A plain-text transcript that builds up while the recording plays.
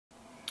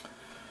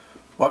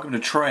Welcome to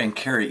Troy and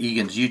Carrie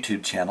Egan's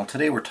YouTube channel.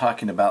 Today we're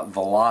talking about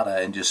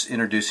Velada and just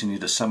introducing you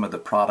to some of the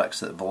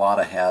products that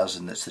Velada has,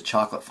 and it's the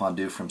chocolate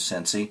fondue from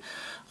Scentsy.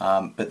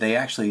 But they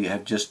actually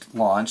have just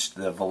launched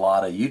the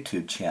Velada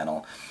YouTube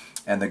channel,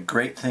 and the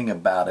great thing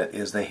about it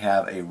is they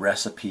have a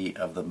recipe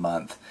of the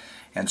month.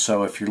 And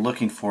so if you're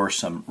looking for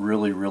some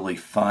really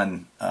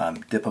fun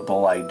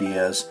dippable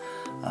ideas,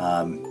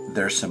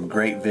 there's some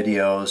great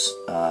videos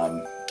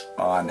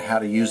on how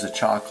to use the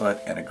chocolate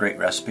and a great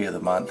recipe of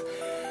the month.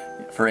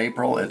 For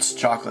April, it's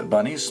chocolate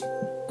bunnies,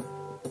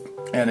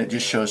 and it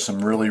just shows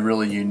some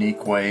really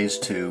unique ways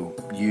to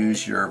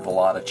use your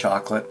Velada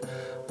chocolate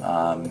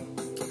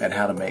and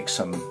how to make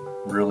some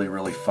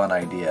really fun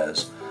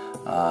ideas.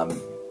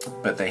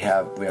 But we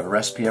have a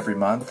recipe every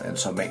month, and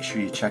so make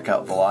sure you check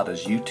out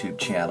Velada's YouTube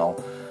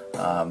channel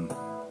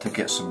to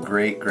get some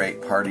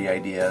great party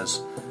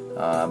ideas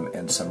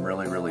and some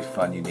really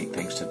fun, unique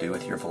things to do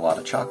with your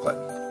Velada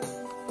chocolate.